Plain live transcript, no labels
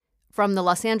From the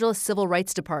Los Angeles Civil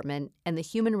Rights Department and the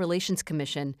Human Relations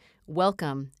Commission,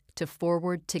 welcome to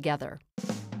Forward Together.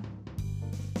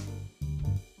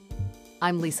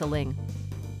 I'm Lisa Ling.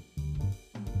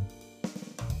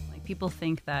 Like, people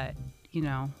think that,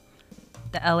 the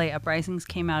LA uprisings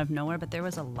came out of nowhere, but there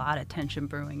was a lot of tension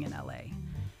brewing in LA.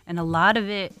 And a lot of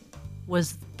it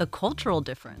was the cultural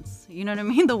difference. You know what I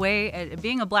mean? The way,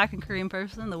 being a Black and Korean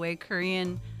person, the way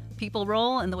Korean people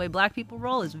roll and the way Black people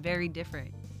roll is very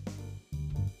different.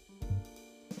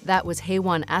 That was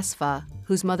Haewon Asfaw,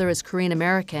 whose mother is Korean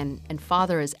American and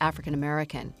father is African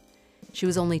American. She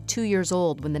was only 2 years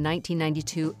old when the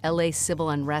 1992 LA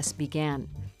Civil Unrest began.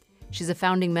 She's a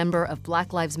founding member of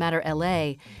Black Lives Matter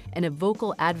LA and a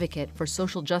vocal advocate for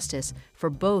social justice for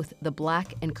both the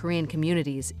Black and Korean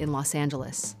communities in Los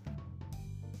Angeles.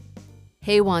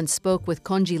 Haewon spoke with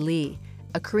Gonji Lee,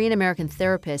 a Korean American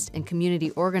therapist and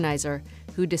community organizer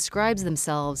who describes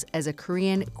themselves as a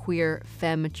Korean queer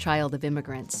femme child of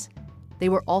immigrants. They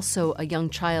were also a young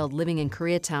child living in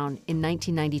Koreatown in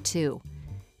 1992.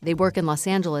 They work in Los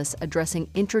Angeles addressing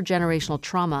intergenerational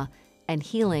trauma and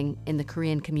healing in the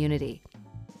Korean community.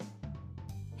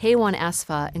 Haewon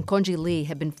Asfaw and Gonji Lee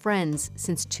have been friends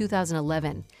since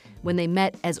 2011 when they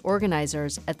met as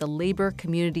organizers at the Labor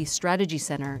Community Strategy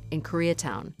Center in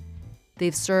Koreatown.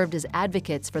 They've served as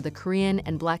advocates for the Korean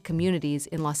and Black communities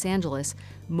in Los Angeles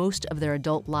most of their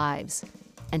adult lives.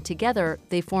 And together,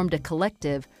 they formed a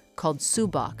collective called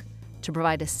Subok to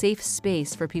provide a safe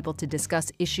space for people to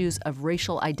discuss issues of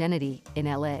racial identity in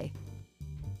LA.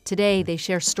 Today, they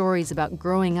share stories about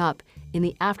growing up in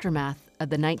the aftermath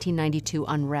of the 1992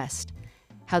 unrest,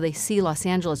 how they see Los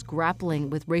Angeles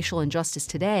grappling with racial injustice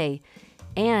today,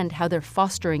 and how they're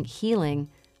fostering healing,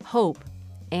 hope,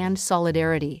 and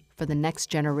solidarity for the next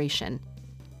generation,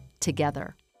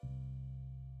 together.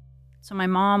 So my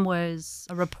mom was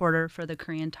a reporter for the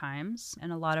Korean Times,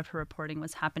 and a lot of her reporting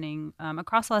was happening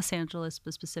across Los Angeles,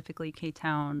 but specifically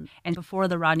Koreatown. And before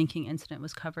the Rodney King incident,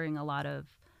 was covering a lot of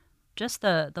just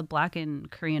the Black and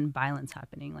Korean violence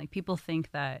happening. Like, people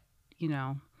think that,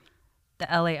 the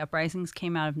LA uprisings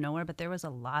came out of nowhere, but there was a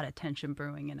lot of tension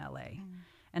brewing in LA.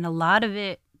 And a lot of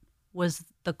it was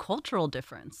the cultural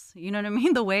difference. You know what I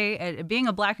mean? The way, being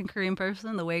a Black and Korean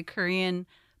person, the way Korean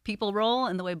people roll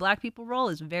and the way Black people roll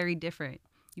is very different.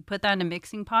 You put that in a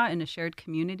mixing pot in a shared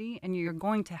community, and you're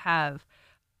going to have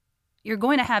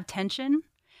tension.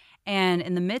 And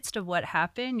in the midst of what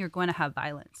happened, you're going to have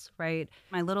violence, right?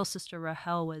 My little sister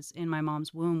Rahel was in my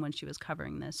mom's womb when she was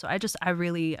covering this. So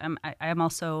I'm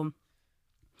also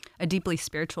a deeply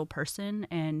spiritual person,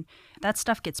 and that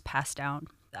stuff gets passed down.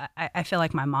 I feel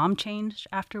like my mom changed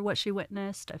after what she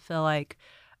witnessed. I feel like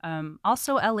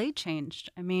also LA changed.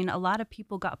 I mean, a lot of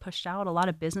people got pushed out, a lot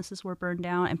of businesses were burned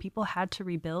down, and people had to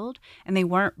rebuild, and they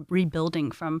weren't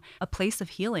rebuilding from a place of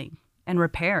healing and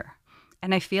repair.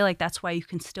 And I feel like that's why you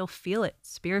can still feel it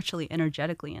spiritually,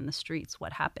 energetically in the streets,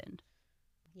 what happened.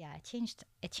 Yeah, it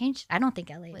changed. I don't think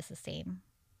LA was the same.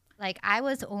 Like, I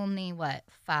was only,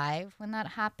 5 when that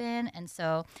happened. And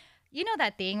so,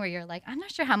 that thing where you're like, I'm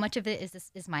not sure how much of it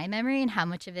is my memory and how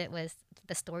much of it was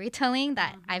the storytelling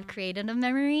that I've created of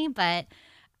memory. But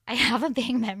I have a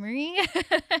big memory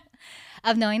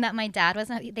of knowing that my dad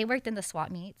they worked in the swap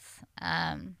meets.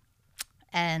 And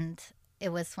it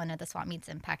was one of the swap meets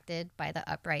impacted by the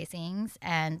uprisings.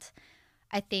 And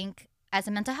I think as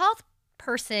a mental health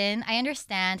person, I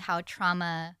understand how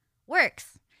trauma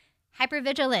works.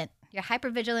 Hypervigilant. You're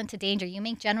hypervigilant to danger. You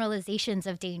make generalizations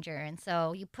of danger. And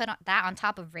so you put that on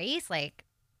top of race, like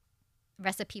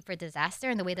recipe for disaster.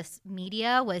 And the way the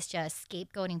media was just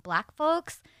scapegoating Black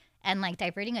folks and like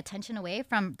diverting attention away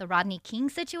from the Rodney King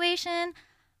situation.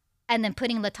 And then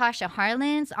putting Latasha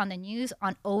Harlins on the news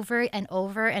on over and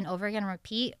over and over again,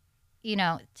 repeat,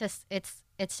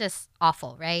 it's just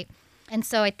awful, right? And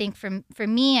so I think for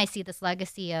me, I see this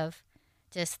legacy of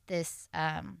just this,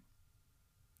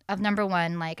 of number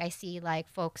one, like I see like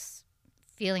folks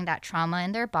feeling that trauma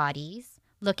in their bodies,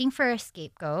 looking for a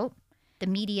scapegoat, the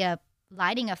media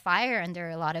lighting a fire under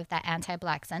a lot of that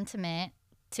anti-Black sentiment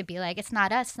to be like, it's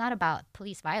not us, it's not about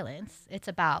police violence, it's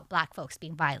about Black folks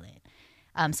being violent.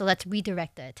 So let's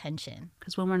redirect the attention.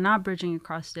 Because when we're not bridging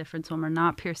across difference, when we're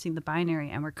not piercing the binary,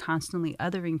 and we're constantly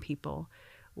othering people,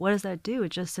 what does that do?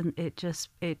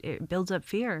 It builds up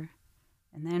fear.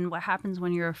 And then what happens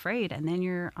when you're afraid? And then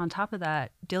you're on top of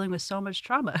that dealing with so much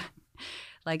trauma.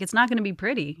 Like, it's not going to be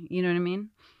pretty. You know what I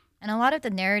mean? And a lot of the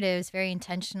narratives very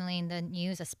intentionally in the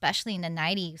news, especially in the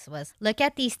 90s, was look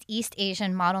at these East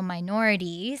Asian model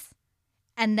minorities.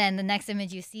 And then the next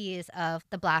image you see is of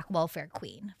the Black welfare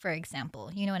queen, for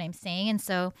example. You know what I'm saying? And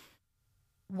so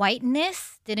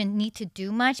whiteness didn't need to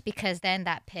do much because then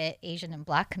that pit Asian and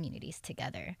Black communities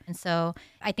together. And so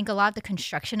I think a lot of the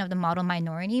construction of the model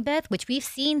minority myth, which we've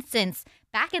seen since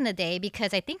back in the day,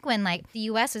 because I think when like the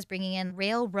US was bringing in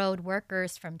railroad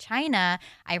workers from China,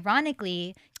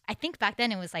 ironically, I think back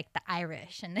then it was like the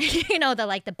Irish and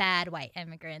the bad white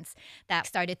immigrants that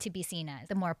started to be seen as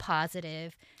the more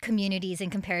positive communities in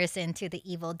comparison to the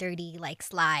evil, dirty, like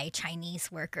sly Chinese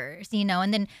workers,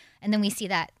 and then we see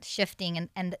that shifting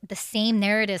and the same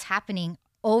narratives happening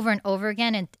over and over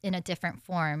again in a different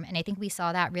form. And I think we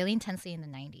saw that really intensely in the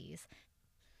 90s.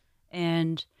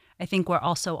 And I think we're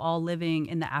also all living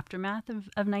in the aftermath of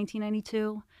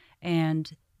 1992,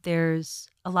 and there's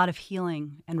a lot of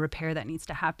healing and repair that needs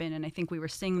to happen. And I think we were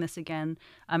seeing this again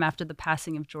after the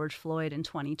passing of George Floyd in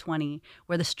 2020,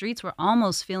 where the streets were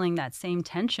almost feeling that same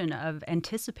tension of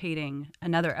anticipating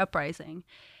another uprising.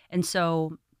 And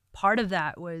so part of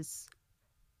that was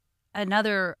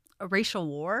another racial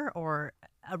war or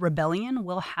a rebellion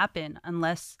will happen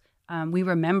unless we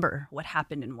remember what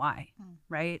happened and why,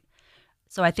 right?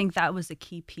 So I think that was a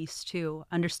key piece too,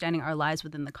 understanding our lives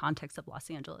within the context of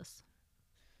Los Angeles.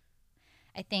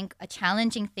 I think a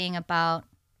challenging thing about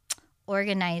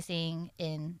organizing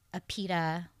in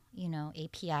APITA,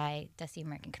 API, Desi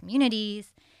American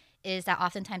Communities, is that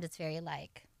oftentimes it's very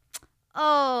like,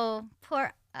 oh,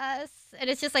 poor us. And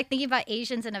it's just like thinking about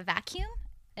Asians in a vacuum,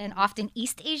 and often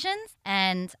East Asians.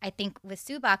 And I think with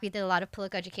Subak, we did a lot of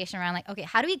political education around like, okay,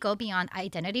 how do we go beyond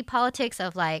identity politics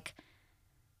of like,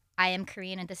 I am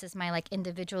Korean and this is my like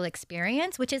individual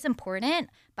experience, which is important,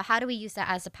 but how do we use that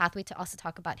as a pathway to also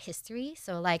talk about history?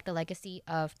 So like the legacy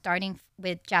of starting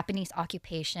with Japanese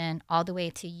occupation all the way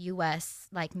to U.S.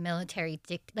 like military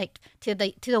to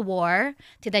the war,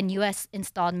 to then U.S.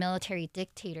 installed military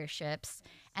dictatorships,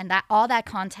 and that all that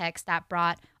context that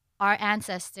brought our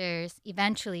ancestors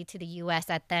eventually to the U.S.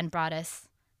 that then brought us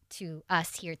to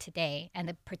us here today and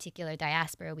the particular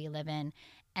diaspora we live in.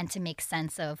 And to make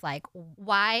sense of like,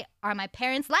 why are my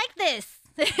parents like this?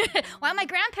 Why are my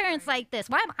grandparents like this?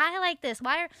 Why am I like this?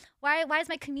 Why is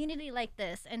my community like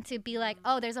this? And to be like,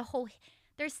 oh, there's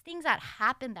things that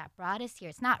happened that brought us here.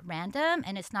 It's not random,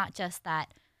 and it's not just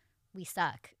that we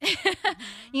suck.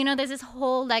 There's this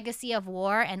whole legacy of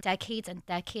war and decades and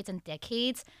decades and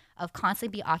decades of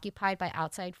constantly be occupied by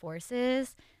outside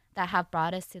forces that have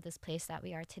brought us to this place that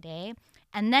we are today.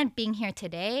 And then being here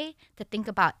today to think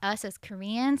about us as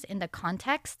Koreans in the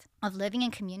context of living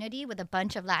in community with a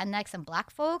bunch of Latinx and Black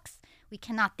folks, we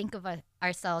cannot think of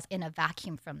ourselves in a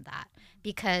vacuum from that,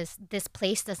 because this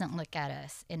place doesn't look at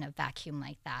us in a vacuum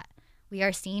like that. We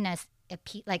are seen as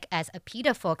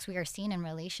APITA folks, we are seen in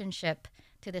relationship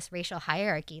to this racial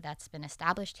hierarchy that's been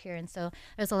established here. And so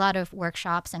there's a lot of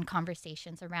workshops and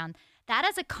conversations around that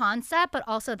as a concept, but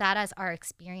also that as our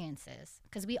experiences,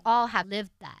 because we all have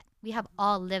lived that. We have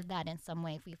all lived that in some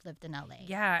way if we've lived in LA.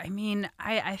 Yeah, I mean,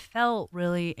 I felt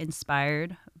really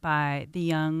inspired by the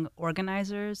young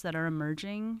organizers that are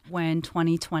emerging when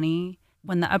 2020,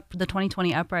 when the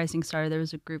 2020 uprising started. There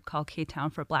was a group called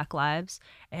Koreatown for Black Lives,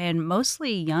 and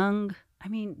mostly young,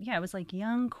 it was like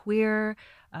young queer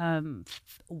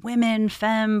women,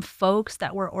 femme folks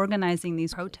that were organizing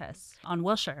these protests on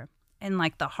Wilshire in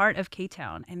like the heart of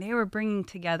Koreatown. And they were bringing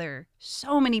together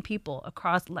so many people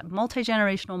across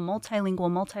multi-generational,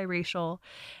 multilingual, multiracial,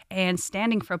 and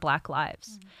standing for Black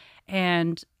lives.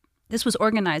 And this was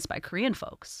organized by Korean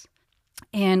folks.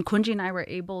 And Gonji and I were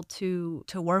able to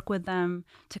work with them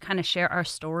to kind of share our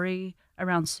story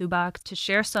around Subak, to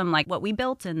share some like what we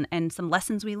built and some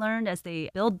lessons we learned as they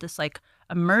build this like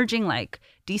emerging like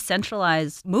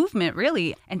decentralized movement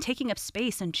really, and taking up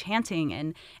space and chanting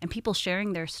and people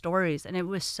sharing their stories. And it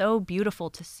was so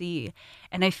beautiful to see.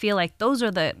 And I feel like those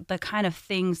are the kind of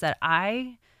things that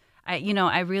I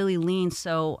really lean.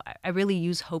 So I really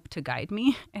use hope to guide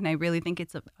me. And I really think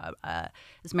it's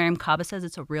as Miriam Kaba says,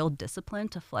 it's a real discipline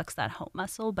to flex that hope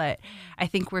muscle. But I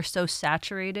think we're so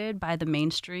saturated by the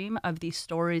mainstream of these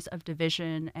stories of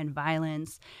division and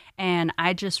violence. And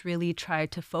I just really try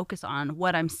to focus on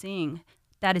what I'm seeing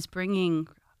that is bringing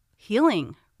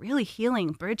healing, really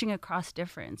healing, bridging across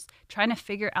difference, trying to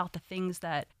figure out the things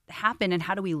that happen and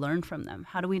how do we learn from them?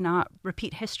 How do we not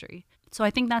repeat history? So I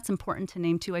think that's important to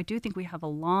name too. I do think we have a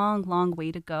long, long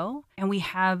way to go, and we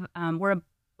have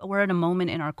we're at a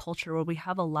moment in our culture where we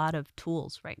have a lot of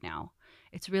tools right now.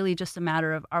 It's really just a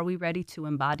matter of, are we ready to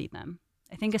embody them?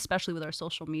 I think especially with our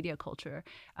social media culture.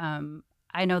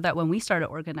 I know that when we started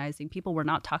organizing, people were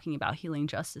not talking about healing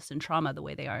justice and trauma the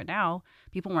way they are now.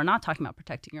 People were not talking about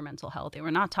protecting your mental health. They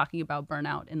were not talking about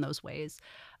burnout in those ways.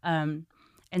 And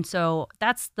so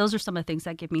those are some of the things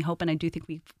that give me hope, and I do think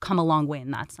we've come a long way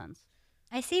in that sense.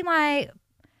 I see my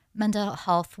mental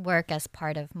health work as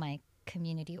part of my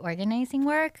community organizing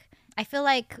work. I feel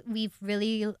like we've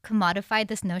really commodified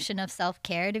this notion of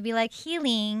self-care to be like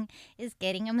healing is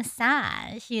getting a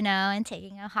massage, and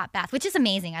taking a hot bath, which is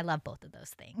amazing. I love both of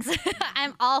those things.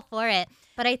 I'm all for it.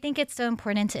 But I think it's so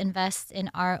important to invest in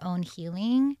our own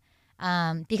healing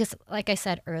because, like I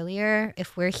said earlier,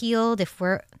 if we're healed,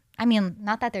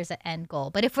 not that there's an end goal,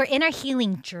 but if we're in our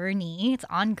healing journey, it's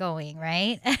ongoing,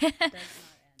 right?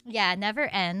 Yeah, never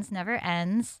ends, never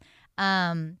ends.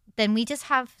 Then we just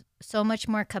have so much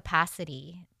more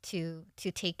capacity to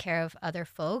take care of other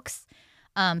folks.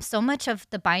 So much of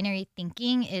the binary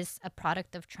thinking is a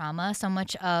product of trauma. So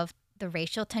much of the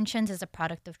racial tensions is a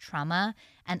product of trauma,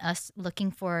 and us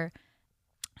looking for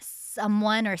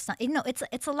someone or something.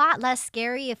 It's a lot less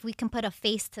scary if we can put a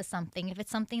face to something. If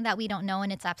it's something that we don't know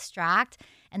and it's abstract,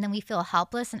 and then we feel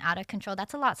helpless and out of control,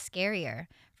 that's a lot scarier.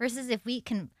 Versus if we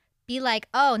can be like,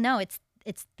 oh no, it's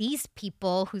these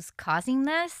people who's causing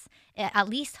this. It at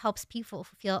least helps people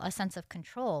feel a sense of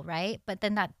control, right? But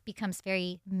then that becomes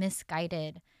very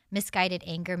misguided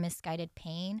anger, misguided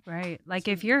pain. Right. Like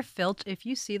if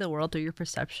you see the world through your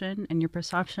perception, and your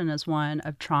perception is one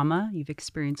of trauma, you've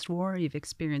experienced war, you've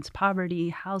experienced poverty,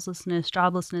 houselessness,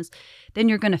 joblessness, then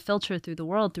you're going to filter through the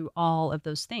world through all of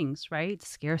those things, right?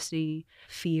 Scarcity,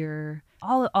 fear,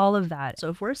 all of that. So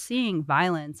if we're seeing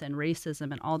violence and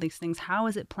racism and all these things, how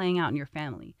is it playing out in your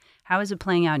family? How is it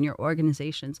playing out in your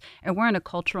organizations? And we're in a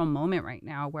cultural moment right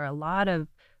now where a lot of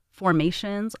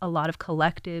formations, a lot of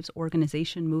collectives,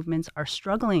 organization movements are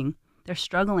struggling. They're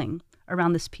struggling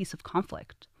around this piece of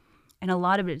conflict. And a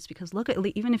lot of it is because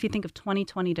even if you think of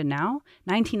 2020 to now,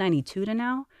 1992 to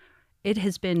now, it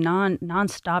has been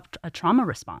nonstop a trauma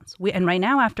response. And right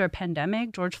now, after a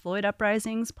pandemic, George Floyd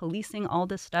uprisings, policing, all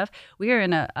this stuff, we are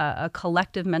in a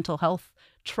collective mental health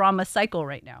trauma cycle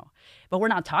right now. But we're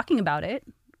not talking about it.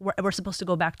 We're supposed to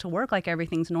go back to work like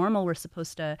everything's normal.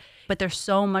 But there's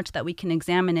so much that we can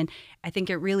examine. And I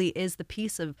think it really is the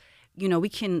piece of, we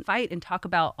can fight and talk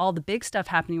about all the big stuff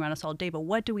happening around us all day, but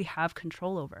what do we have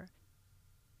control over?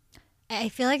 I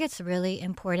feel like it's really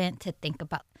important to think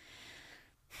about.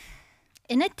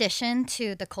 In addition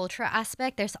to the cultural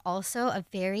aspect, there's also a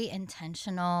very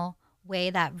intentional way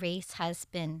that race has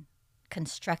been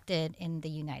constructed in the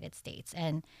United States.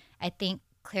 And I think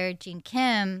Claire Jean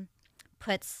Kim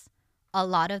puts a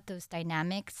lot of those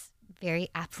dynamics very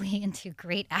aptly into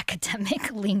great academic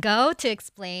lingo to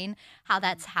explain how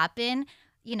that's happened.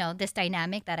 This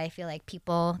dynamic that I feel like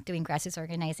people doing grassroots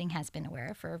organizing has been aware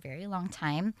of for a very long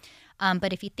time.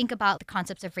 But if you think about the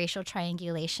concepts of racial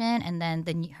triangulation, and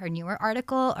then her newer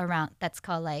article around that's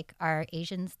called like, Are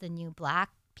Asians the New Black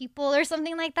People or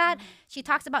something like that? Mm-hmm. She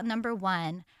talks about, number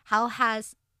one, how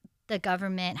has the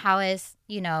government, how has,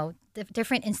 the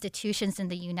different institutions in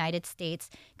the United States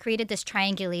created this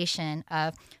triangulation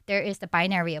of there is the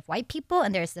binary of white people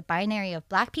and there's the binary of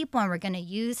black people, and we're going to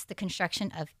use the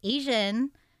construction of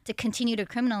Asian to continue to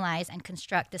criminalize and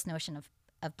construct this notion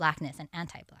of blackness and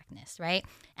anti-blackness, right?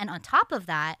 And on top of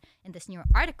that, in this newer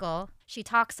article, she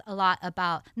talks a lot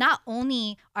about not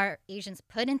only are Asians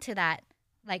put into that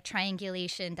like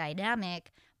triangulation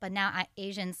dynamic, but now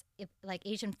Asian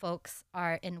folks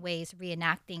are in ways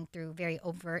reenacting through very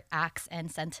overt acts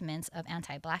and sentiments of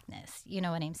anti-blackness. You know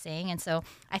what I'm saying? And so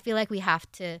I feel like we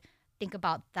have to think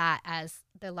about that as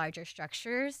the larger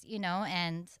structures,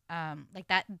 and like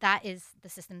that is the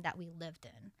system that we lived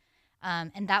in.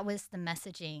 And that was the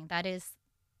messaging. That is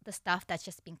the stuff that's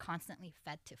just being constantly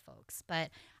fed to folks.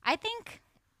 But I think,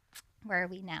 where are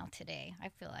we now today? I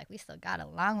feel like we still got a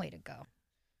long way to go.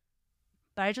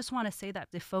 But I just want to say that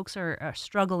if folks are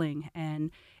struggling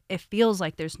and it feels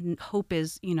like there's hope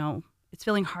is, it's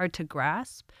feeling hard to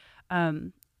grasp,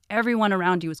 everyone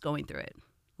around you is going through it.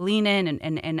 Lean in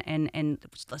and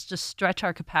let's just stretch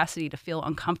our capacity to feel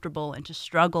uncomfortable and to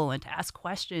struggle and to ask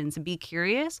questions and be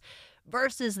curious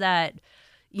versus that,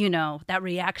 that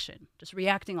reaction, just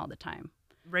reacting all the time.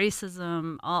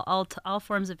 Racism, all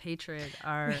forms of hatred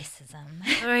are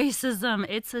racism.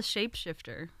 It's a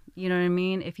shapeshifter. You know what I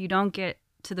mean? If you don't get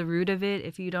to the root of it,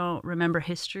 if you don't remember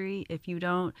history, if you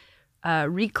don't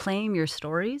reclaim your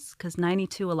stories, because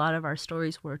 92, a lot of our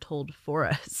stories were told for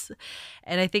us.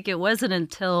 And I think it wasn't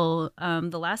until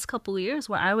the last couple of years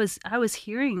where I was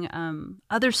hearing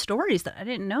other stories that I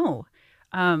didn't know.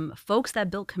 Folks that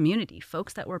built community,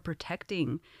 folks that were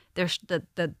protecting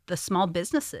the small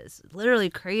businesses, literally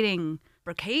creating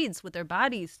brigades with their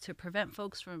bodies to prevent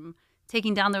folks from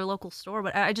taking down their local store.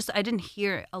 But I didn't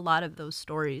hear a lot of those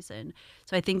stories. And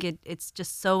so I think it's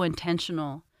just so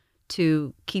intentional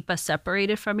to keep us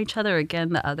separated from each other. Again,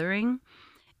 the othering.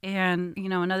 And,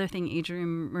 another thing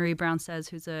Adrienne Marie Brown says,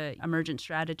 who's a emergent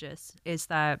strategist, is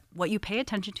that what you pay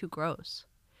attention to grows.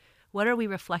 What are we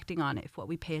reflecting on if what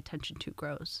we pay attention to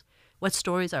grows? What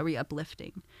stories are we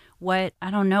uplifting? What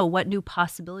new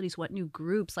possibilities, what new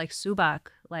groups like Subak,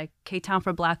 like Koreatown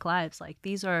for Black Lives, like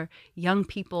these are young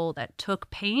people that took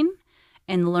pain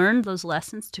and learned those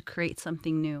lessons to create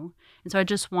something new. And so I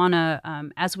just want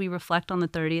to, as we reflect on the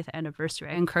 30th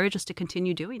anniversary, I encourage us to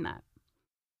continue doing that.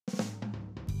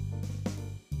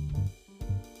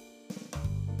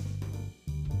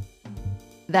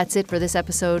 That's it for this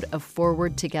episode of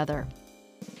Forward Together.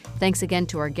 Thanks again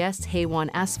to our guests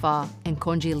Haewon Asfaw and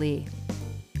Gonji Lee.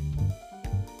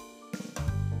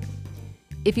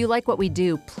 If you like what we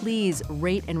do, please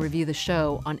rate and review the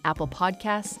show on Apple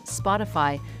Podcasts,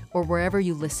 Spotify, or wherever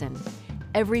you listen.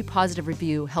 Every positive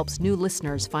review helps new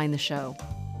listeners find the show.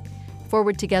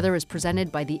 Forward Together is presented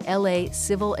by the LA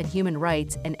Civil and Human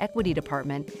Rights and Equity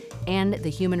Department and the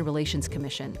Human Relations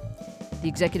Commission. The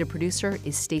executive producer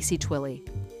is Stacy Twilley.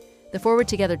 The Forward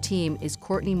Together team is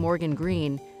Courtney Morgan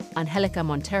Green, Angelica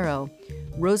Montero,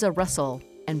 Rosa Russell,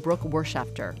 and Brooke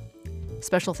Wershafter.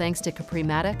 Special thanks to Capri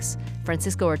Maddox,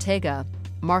 Francisco Ortega,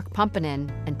 Mark Pompanen,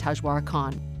 and Tajwara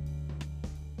Khan.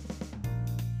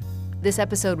 This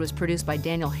episode was produced by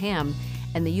Daniel Hahm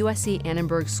and the USC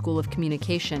Annenberg School of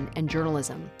Communication and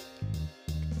Journalism.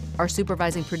 Our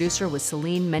supervising producer was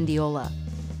Celine Mendiola.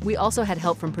 We also had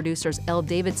help from producers Elle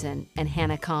Davidson and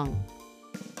Hannah Kong.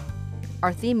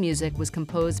 Our theme music was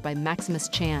composed by Maximus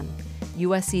Chan,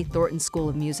 USC Thornton School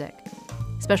of Music.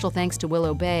 Special thanks to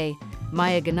Willow Bay,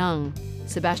 Maya Ganung,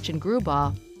 Sebastian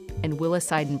Grubaugh, and Willa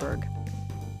Seidenberg.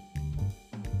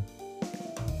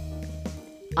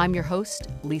 I'm your host,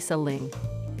 Lisa Ling.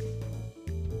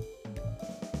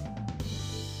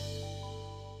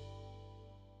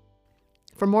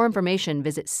 For more information,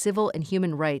 visit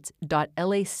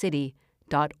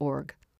civilandhumanrights.lacity.org.